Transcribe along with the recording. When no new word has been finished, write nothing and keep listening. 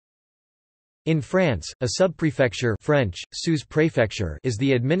In France, a subprefecture French, sous-préfecture is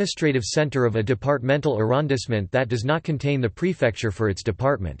the administrative centre of a departmental arrondissement that does not contain the prefecture for its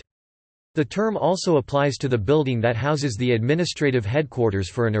department. The term also applies to the building that houses the administrative headquarters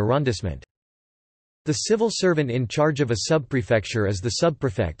for an arrondissement. The civil servant in charge of a subprefecture is the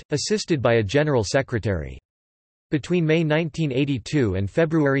subprefect, assisted by a general secretary. Between May 1982 and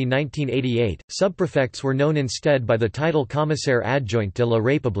February 1988, subprefects were known instead by the title commissaire adjoint de la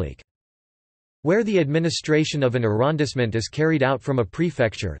République. Where the administration of an arrondissement is carried out from a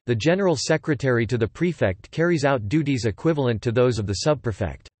prefecture, the general secretary to the prefect carries out duties equivalent to those of the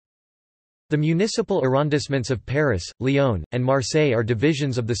subprefect. The municipal arrondissements of Paris, Lyon, and Marseille are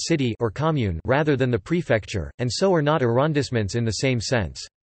divisions of the city or commune rather than the prefecture, and so are not arrondissements in the same sense.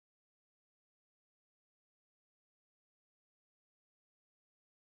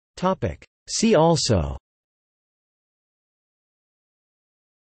 See also: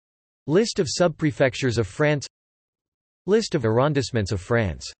 List of subprefectures of France, List of arrondissements of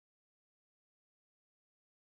France.